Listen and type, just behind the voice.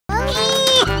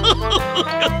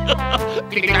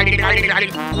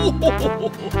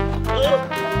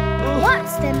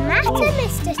What's the matter,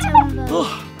 Mr Tumble?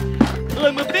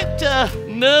 I'm a bit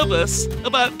nervous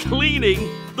about cleaning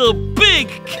the big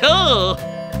car.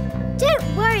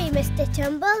 Don't worry, Mr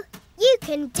Tumble. You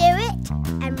can do it.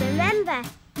 And remember,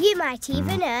 you might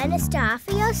even earn a star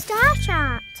for your star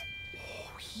chart.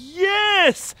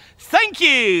 Yes! Thank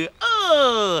you!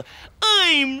 Oh,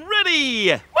 I'm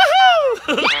ready!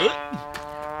 Woohoo!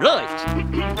 Right.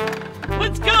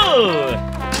 Let's go!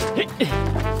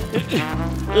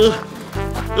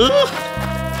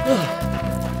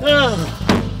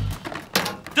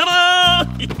 Ta-da!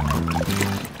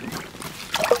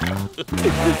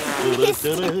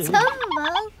 Mr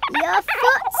Tumble, your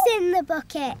foot's in the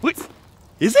bucket. Wait,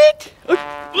 is it?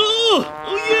 Oh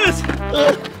yes!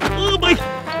 Oh, my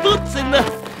foot's in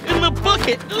the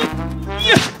bucket.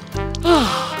 Yeah.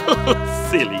 Oh,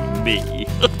 silly me.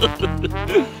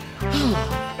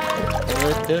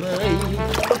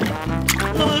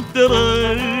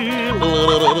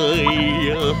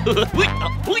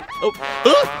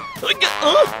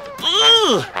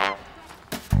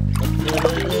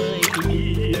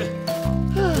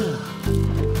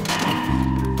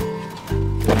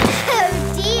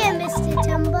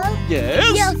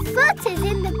 Yes? Your foot is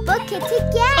in the bucket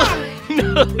again.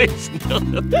 No, it's not.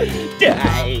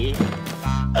 Die.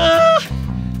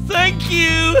 Thank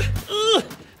you.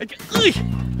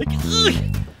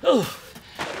 Oh,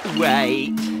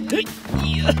 right.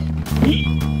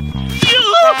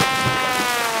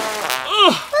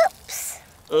 Oops.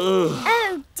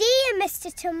 Oh dear, Mr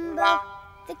Tumble.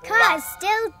 The car's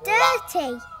still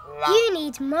dirty. You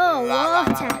need more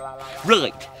water.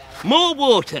 Right. More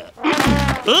water.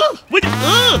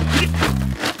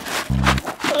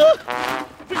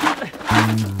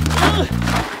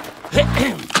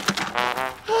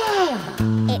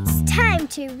 It's time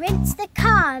to rinse the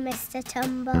car, Mr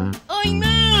Tumble. I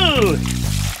know!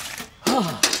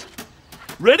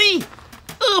 Ready?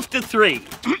 After 3.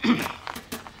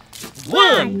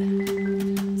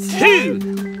 1, 2,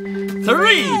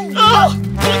 3.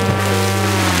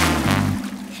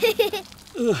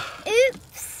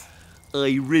 Oops.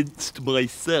 I rinsed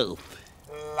myself.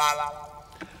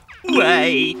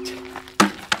 Wait.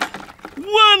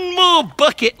 One more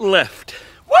bucket left.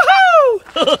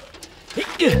 Woohoo!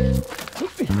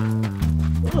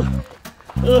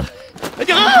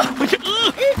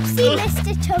 Oopsie,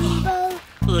 Mr Tumble.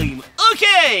 I'm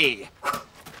okay.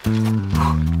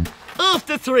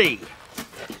 After 3.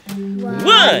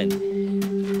 1, 2.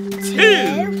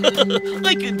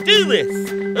 I can do this.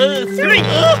 3.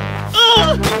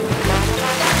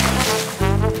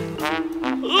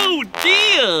 Oh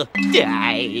dear!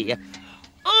 Die!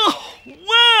 Oh,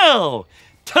 wow!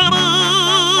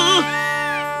 Ta-da!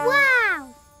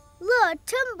 Wow! Lord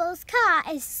Tumble's car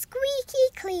is squeaky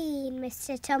clean,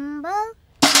 Mr Tumble.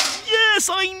 Yes,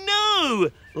 I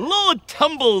know! Lord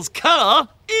Tumble's car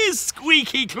is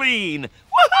squeaky clean!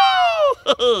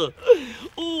 Woohoo!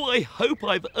 Oh, I hope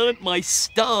I've earned my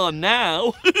star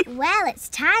now. Well, it's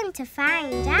time to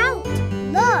find out.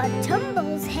 Lord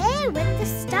Tumble's here with the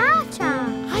star chart.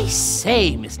 I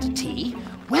say, Mr. T,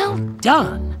 well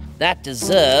done. That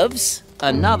deserves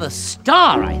another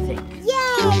star, I think.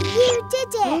 Yay, you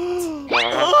did it.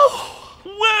 Oh,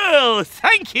 well,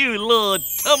 thank you, Lord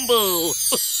Tumble.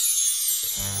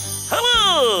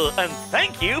 Hello, and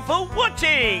thank you for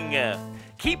watching.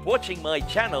 Keep watching my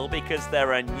channel because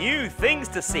there are new things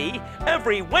to see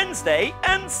every Wednesday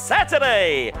and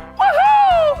Saturday.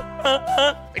 Woohoo!